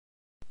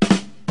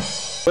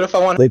What if I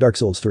want to play Dark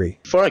Souls 3?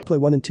 before I Play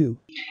 1 and 2.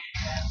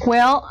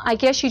 Well, I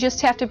guess you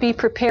just have to be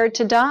prepared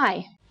to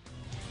die.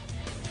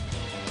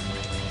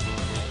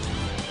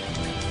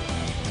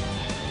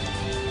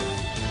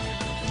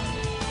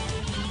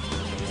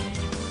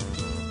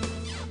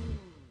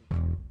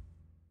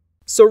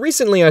 So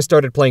recently I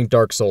started playing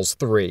Dark Souls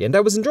 3, and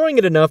I was enjoying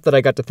it enough that I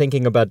got to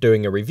thinking about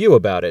doing a review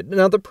about it.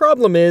 Now the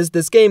problem is,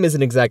 this game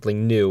isn't exactly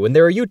new, and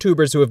there are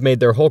YouTubers who have made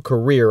their whole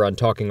career on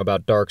talking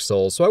about Dark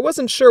Souls, so I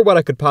wasn't sure what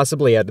I could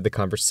possibly add to the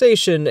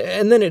conversation,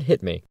 and then it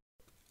hit me.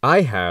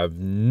 I have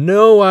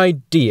no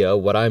idea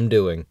what I'm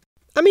doing.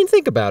 I mean,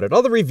 think about it.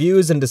 All the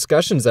reviews and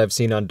discussions I've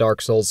seen on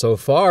Dark Souls so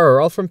far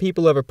are all from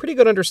people who have a pretty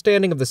good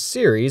understanding of the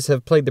series,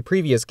 have played the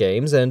previous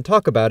games, and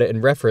talk about it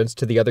in reference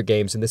to the other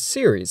games in the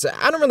series.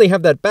 I don't really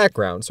have that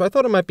background, so I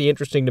thought it might be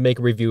interesting to make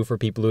a review for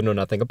people who know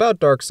nothing about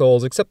Dark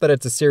Souls, except that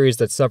it's a series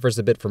that suffers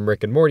a bit from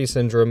Rick and Morty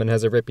syndrome and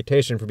has a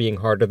reputation for being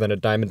harder than a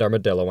diamond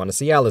armadillo on a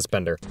Cialis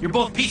bender. You're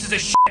both pieces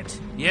of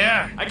shit.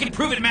 Yeah, I can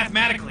prove it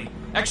mathematically.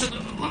 Actually,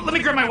 let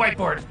me grab my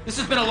whiteboard. This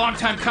has been a long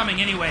time coming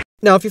anyway.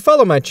 Now, if you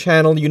follow my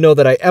channel, you know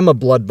that I am a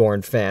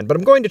Bloodborne fan, but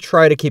I'm going to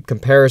try to keep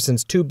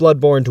comparisons to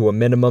Bloodborne to a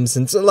minimum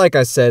since, like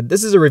I said,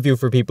 this is a review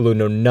for people who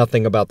know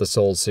nothing about the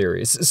Souls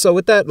series. So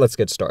with that, let's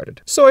get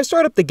started. So I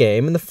start up the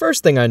game, and the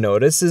first thing I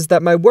notice is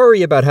that my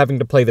worry about having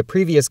to play the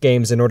previous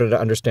games in order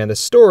to understand the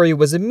story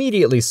was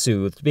immediately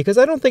soothed, because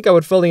I don't think I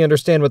would fully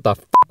understand what the f***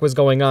 was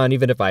going on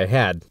even if I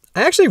had.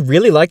 I actually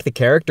really like the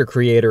character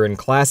creator and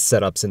class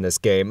setups in this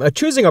game.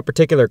 Choosing a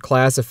particular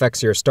class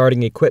affects your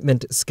starting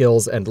equipment,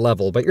 skills, and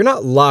level, but you're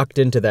not locked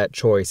into that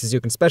choice, as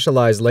you can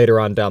specialize later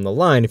on down the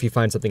line if you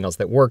find something else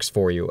that works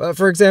for you.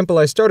 For example,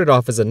 I started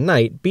off as a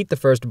knight, beat the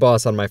first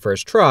boss on my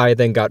first try,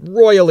 then got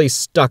royally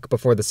stuck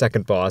before the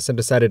second boss and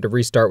decided to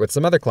restart with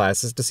some other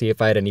classes to see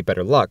if I had any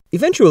better luck.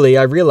 Eventually,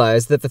 I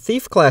realized that the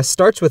thief class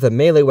starts with a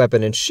melee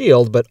weapon and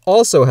shield, but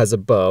also has a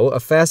bow, a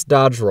fast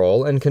dodge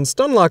roll, and can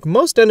stun lock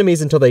most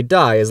enemies until they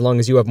die as long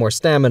as you have more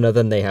stamina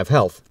than they have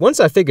health. Once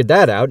I figured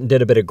that out and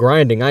did a bit of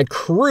grinding, I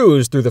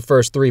cruised through the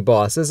first 3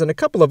 bosses and a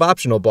couple of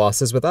optional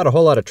bosses without a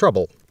whole lot of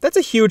trouble. That's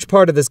a huge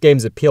part of this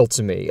game's appeal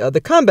to me.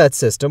 The combat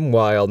system,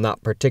 while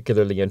not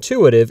particularly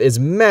intuitive, is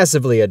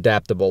massively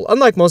adaptable.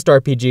 Unlike most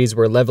RPGs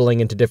where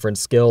leveling into different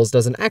skills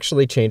doesn't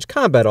actually change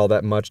combat all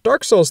that much,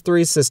 Dark Souls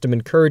 3's system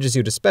encourages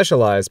you to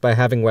specialize by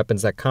having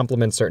weapons that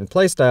complement certain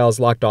playstyles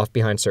locked off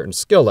behind certain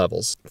skill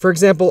levels. For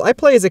example, I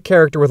play as a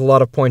character with a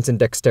lot of points in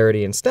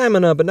dexterity and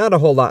stamina, but not a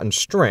whole lot in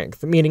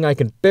strength, meaning I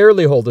can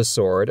barely hold a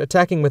sword,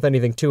 attacking with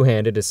anything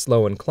two-handed is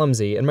slow and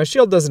clumsy, and my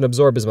shield doesn't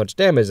absorb as much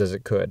damage as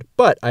it could,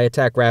 but I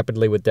attack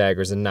rapidly with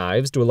daggers and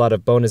knives, do a lot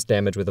of bonus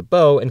damage with a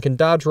bow, and can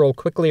dodge roll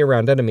quickly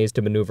around enemies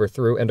to maneuver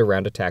through and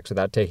around attacks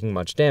without taking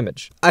much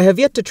damage. I have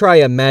yet to try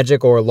a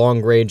magic or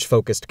long-range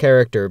focused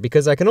character,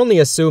 because I can only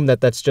assume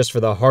that that's just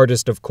for the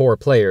hardest of core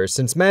players,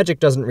 since magic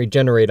doesn't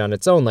regenerate on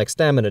its own like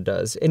stamina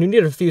does, and you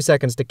need a few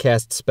seconds to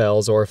cast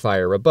spells or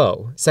fire a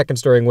bow,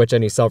 seconds during which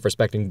any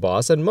self-respecting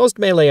boss and most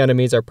melee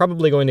enemies are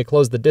probably going to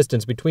close the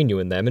distance between you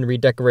and them and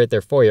redecorate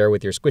their foyer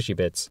with your squishy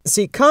bits.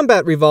 See,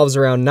 combat revolves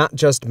around not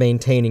just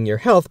maintaining your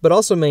health, but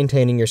also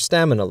maintaining your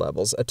stamina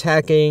levels.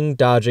 Attacking,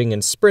 dodging,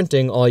 and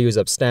sprinting all use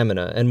up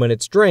stamina, and when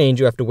it's drained,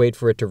 you have to wait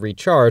for it to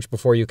recharge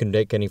before you can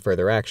take any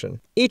further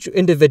action. Each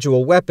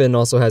individual weapon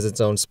also has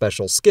its own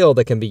special skill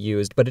that can be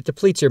used, but it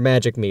depletes your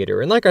magic meter,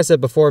 and like I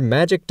said before,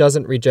 magic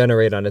doesn't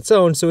regenerate on its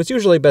own, so it's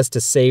usually best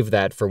to save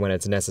that for when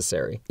it's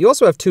necessary. You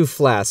also have 2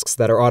 flasks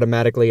that are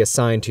automatically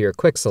assigned to your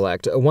quick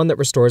select, one that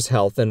restores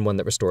health and one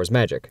that restores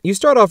magic. You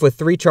start off with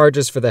 3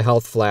 charges for the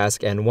health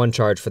flask and 1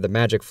 charge for the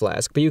magic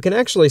flask, but you can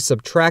actually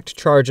subtract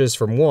charges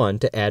from one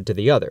to add to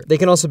the other. They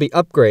can also be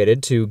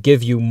upgraded to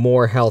give you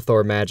more health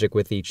or magic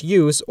with each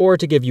use, or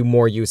to give you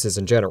more uses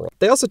in general.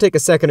 They also take a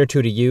second or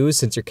two to use,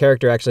 since your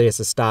character actually has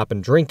to stop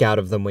and drink out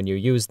of them when you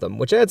use them,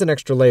 which adds an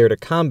extra layer to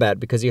combat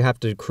because you have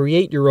to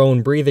create your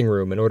own breathing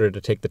room in order to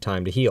take the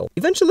time to heal.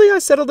 Eventually, I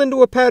settled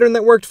into a pattern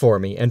that worked for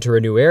me. Enter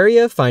a new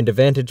area, find a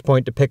vantage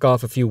point to pick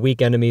off a few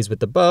weak enemies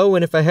with the bow,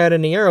 and if I had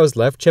any arrows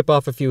left, chip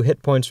off a few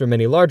hit points from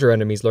any larger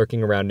enemies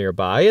lurking around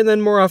nearby, and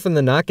then more often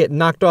than not get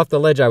knocked off the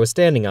ledge I was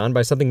standing on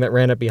by something that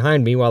ran up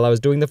behind me while I was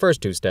doing the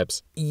first 2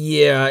 steps.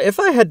 Yeah, if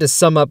I had to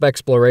sum up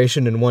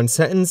exploration in one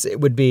sentence, it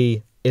would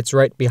be, it's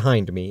right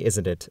behind me,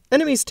 isn't it?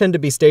 Enemies tend to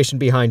be stationed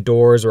behind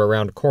doors or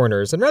around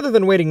corners, and rather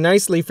than waiting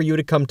nicely for you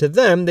to come to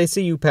them, they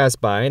see you pass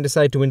by and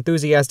decide to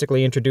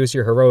enthusiastically introduce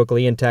your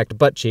heroically intact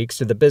butt cheeks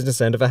to the business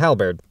end of a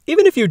halberd.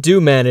 Even if you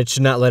do manage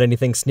to not let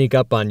anything sneak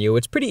up on you,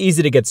 it's pretty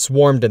easy to get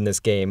swarmed in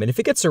this game, and if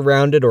you get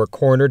surrounded or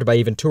cornered by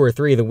even 2 or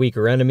 3 of the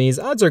weaker enemies,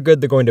 odds are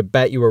good they're going to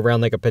bat you around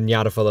like a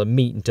piñata full of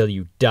meat until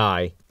you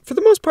die. For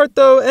the most part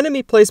though,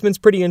 enemy placement's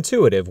pretty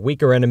intuitive,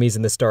 weaker enemies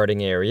in the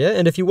starting area,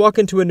 and if you walk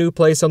into a new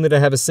place only to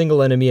have a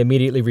single enemy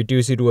immediately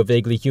reduce you to a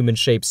vaguely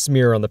human-shaped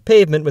smear on the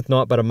pavement with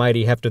naught but a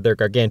mighty heft of their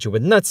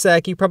gargantuan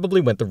nutsack, you probably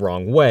went the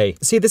wrong way.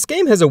 See, this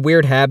game has a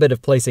weird habit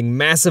of placing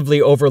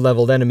massively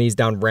over-leveled enemies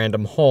down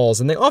random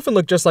halls, and they often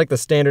look just like the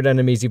standard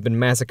enemies you've been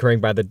massacring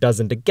by the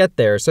dozen to get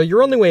there, so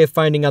your only way of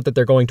finding out that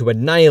they're going to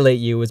annihilate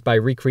you is by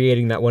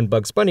recreating that one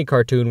Bugs Bunny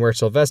cartoon where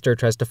Sylvester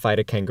tries to fight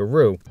a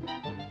kangaroo.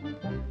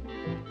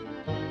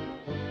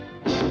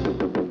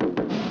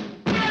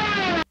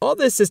 All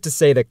this is to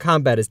say that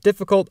combat is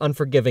difficult,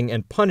 unforgiving,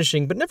 and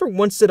punishing, but never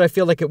once did I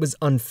feel like it was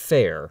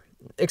unfair.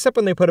 Except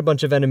when they put a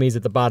bunch of enemies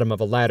at the bottom of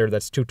a ladder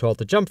that's too tall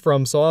to jump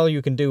from, so all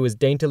you can do is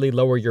daintily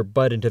lower your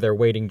butt into their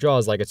waiting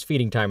jaws like it's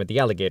feeding time at the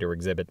alligator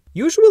exhibit.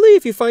 Usually,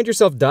 if you find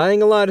yourself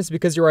dying a lot, it's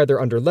because you're either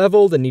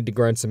underleveled and need to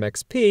grind some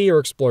XP, or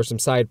explore some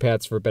side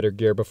paths for better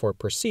gear before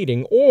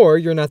proceeding, or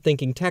you're not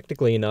thinking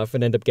tactically enough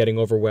and end up getting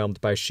overwhelmed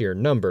by sheer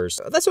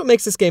numbers. That's what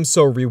makes this game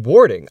so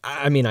rewarding.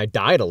 I mean, I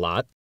died a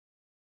lot.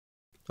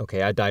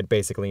 Okay, I died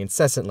basically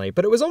incessantly,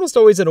 but it was almost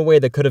always in a way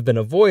that could have been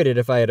avoided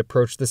if I had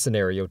approached the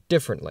scenario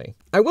differently.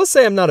 I will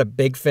say I'm not a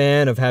big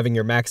fan of having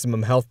your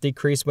maximum health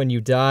decrease when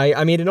you die.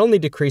 I mean, it only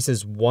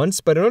decreases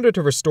once, but in order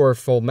to restore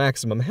full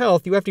maximum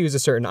health, you have to use a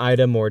certain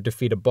item or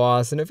defeat a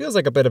boss, and it feels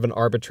like a bit of an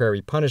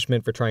arbitrary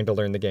punishment for trying to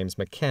learn the game's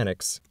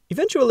mechanics.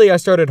 Eventually, I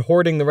started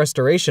hoarding the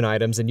restoration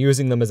items and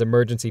using them as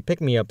emergency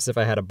pick-me-ups if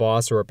I had a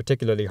boss or a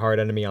particularly hard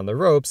enemy on the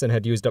ropes and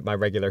had used up my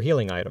regular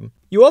healing item.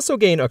 You also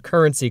gain a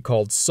currency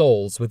called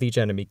souls with each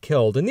enemy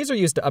killed, and these are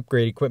used to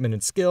upgrade equipment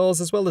and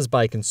skills, as well as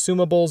buy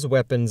consumables,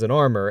 weapons, and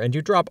armor, and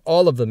you drop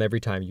all of them every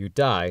time you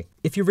die.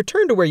 If you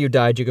return to where you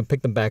died, you can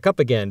pick them back up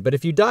again, but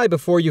if you die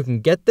before you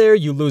can get there,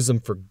 you lose them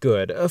for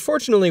good.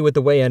 Fortunately, with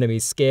the way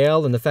enemies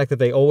scale, and the fact that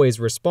they always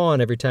respawn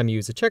every time you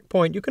use a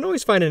checkpoint, you can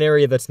always find an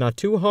area that's not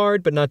too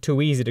hard, but not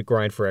too easy to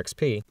grind for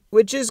XP.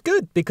 Which is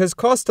good, because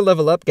costs to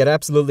level up get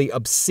absolutely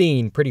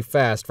obscene pretty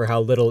fast for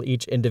how little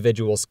each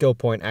individual skill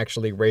point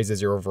actually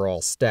raises your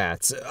overall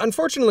stats.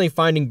 Unfortunately,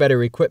 finding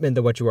better equipment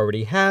than what you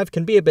already have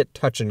can be a bit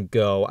touch and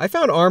go. I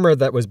found armor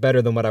that was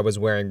better than what I was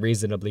wearing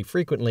reasonably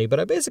frequently, but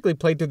I basically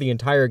played through the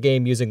entire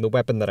game using the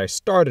weapon that I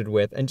started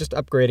with and just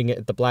upgrading it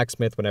at the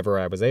blacksmith whenever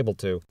I was able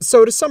to.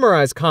 So to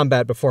summarize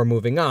combat before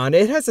moving on,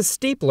 it has a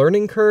steep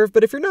learning curve,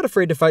 but if you're not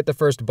afraid to fight the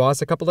first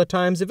boss a couple of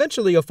times,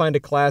 eventually you'll find a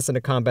class and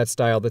a combat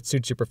style that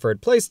suits your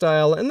preferred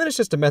playstyle, and then it's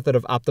just a method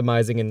of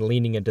optimizing and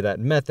leaning into that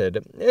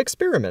method.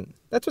 Experiment.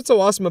 That's what's so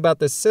awesome about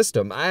this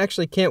system. I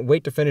actually can't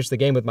wait to finish the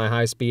game with my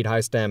high-speed,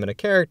 high-stamina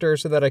character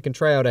so that I can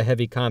try out a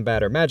heavy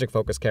combat or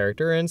magic-focused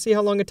character and see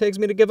how long it takes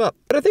me to give up.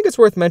 But I think it's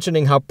worth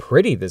mentioning how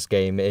pretty this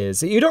game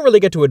is. You don't really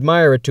get to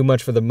admire it too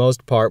much for the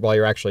most part while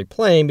you're actually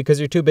playing because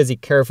you're too busy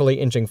carefully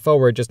inching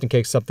forward just in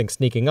case something's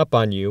sneaking up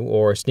on you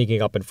or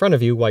sneaking up in front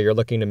of you while you're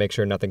looking to make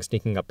sure nothing's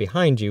sneaking up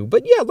behind you.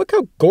 But yeah, look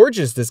how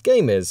gorgeous this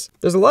game is.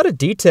 There's a lot of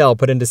detail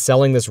put into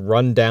selling this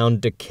run-down,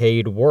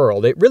 decayed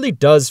world. It really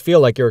does feel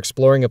like you're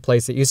exploring a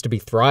place that used to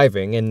be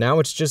thriving and now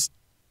it's just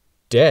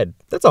dead.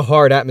 That's a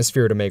hard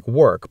atmosphere to make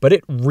work, but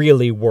it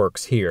really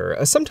works here.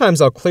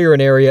 Sometimes I'll clear an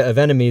area of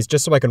enemies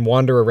just so I can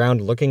wander around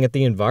looking at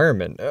the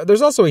environment.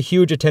 There's also a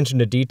huge attention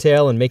to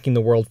detail and making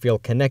the world feel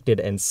connected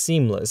and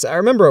seamless. I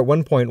remember at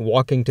one point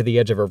walking to the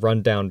edge of a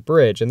rundown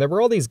bridge, and there were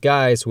all these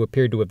guys who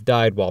appeared to have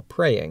died while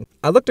praying.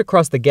 I looked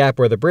across the gap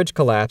where the bridge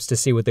collapsed to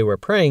see what they were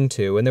praying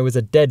to, and there was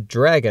a dead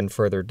dragon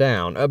further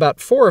down. About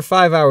 4 or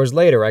 5 hours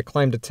later, I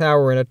climbed a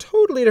tower in a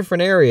totally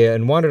different area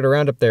and wandered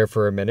around up there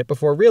for a minute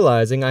before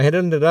realizing I had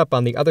ended up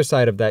on the other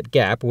side of that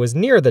gap, was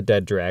near the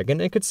dead dragon,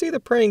 and could see the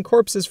praying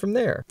corpses from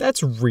there.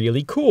 That's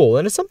really cool,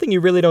 and it's something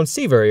you really don't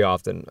see very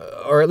often,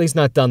 or at least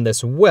not done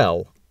this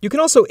well. You can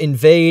also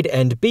invade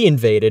and be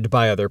invaded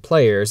by other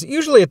players,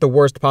 usually at the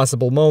worst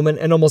possible moment,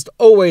 and almost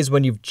always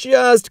when you've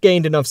just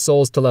gained enough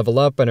souls to level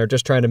up and are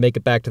just trying to make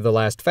it back to the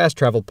last fast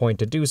travel point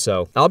to do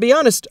so. I'll be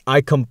honest, I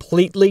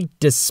completely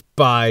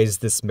despise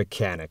this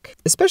mechanic.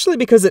 Especially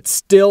because it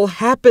still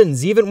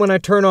happens, even when I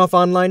turn off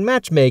online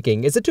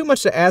matchmaking. Is it too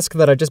much to ask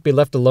that I just be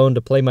left alone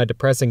to play my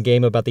depressing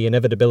game about the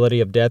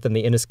inevitability of death and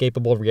the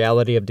inescapable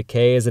reality of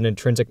decay as an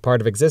intrinsic part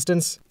of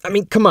existence? I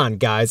mean, come on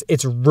guys,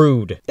 it's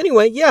rude.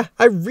 Anyway, yeah,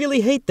 I really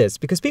hate this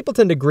because people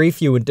tend to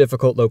grief you in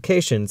difficult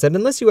locations, and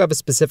unless you have a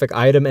specific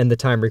item and the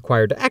time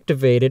required to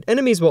activate it,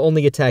 enemies will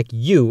only attack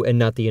you and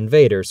not the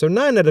invader, so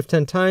 9 out of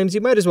 10 times you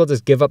might as well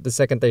just give up the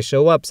second they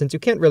show up since you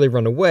can't really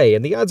run away,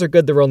 and the odds are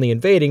good they're only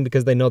invading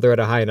because they know they're at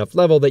a high enough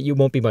level that you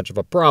won't be much of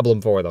a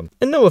problem for them.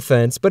 And no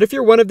offense, but if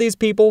you're one of these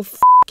people, f***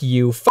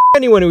 you, f***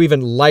 anyone who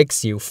even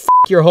likes you, f***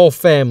 your whole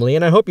family,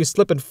 and I hope you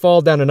slip and fall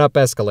down an up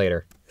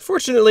escalator.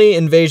 Fortunately,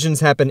 invasions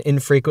happen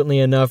infrequently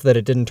enough that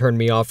it didn't turn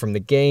me off from the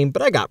game,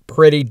 but I got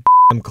pretty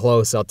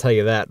close, I'll tell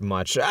you that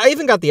much. I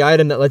even got the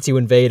item that lets you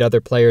invade other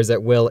players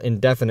at will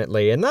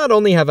indefinitely, and not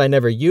only have I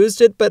never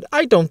used it, but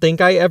I don't think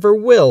I ever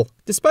will.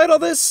 Despite all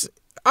this,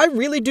 I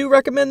really do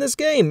recommend this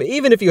game,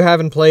 even if you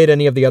haven't played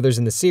any of the others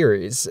in the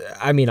series.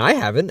 I mean, I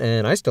haven't,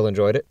 and I still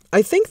enjoyed it.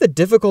 I think the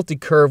difficulty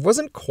curve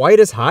wasn't quite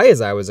as high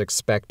as I was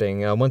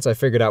expecting once I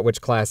figured out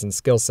which class and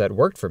skill set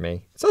worked for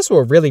me. It's also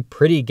a really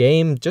pretty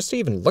game just to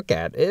even look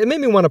at. It made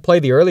me want to play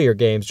the earlier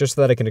games just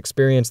so that I can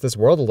experience this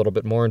world a little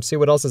bit more and see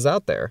what else is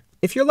out there.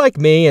 If you're like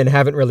me and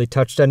haven't really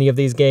touched any of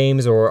these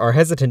games or are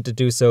hesitant to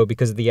do so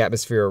because of the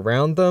atmosphere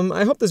around them,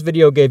 I hope this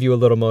video gave you a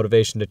little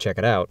motivation to check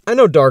it out. I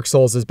know Dark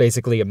Souls is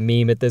basically a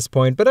meme at this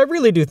point, but I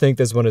really do think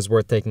this one is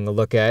worth taking a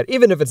look at,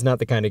 even if it's not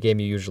the kind of game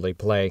you usually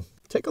play.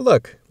 Take a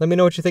look, let me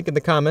know what you think in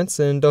the comments,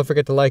 and don't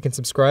forget to like and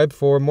subscribe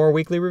for more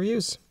weekly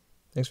reviews.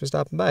 Thanks for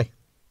stopping by.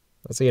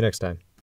 I'll see you next time.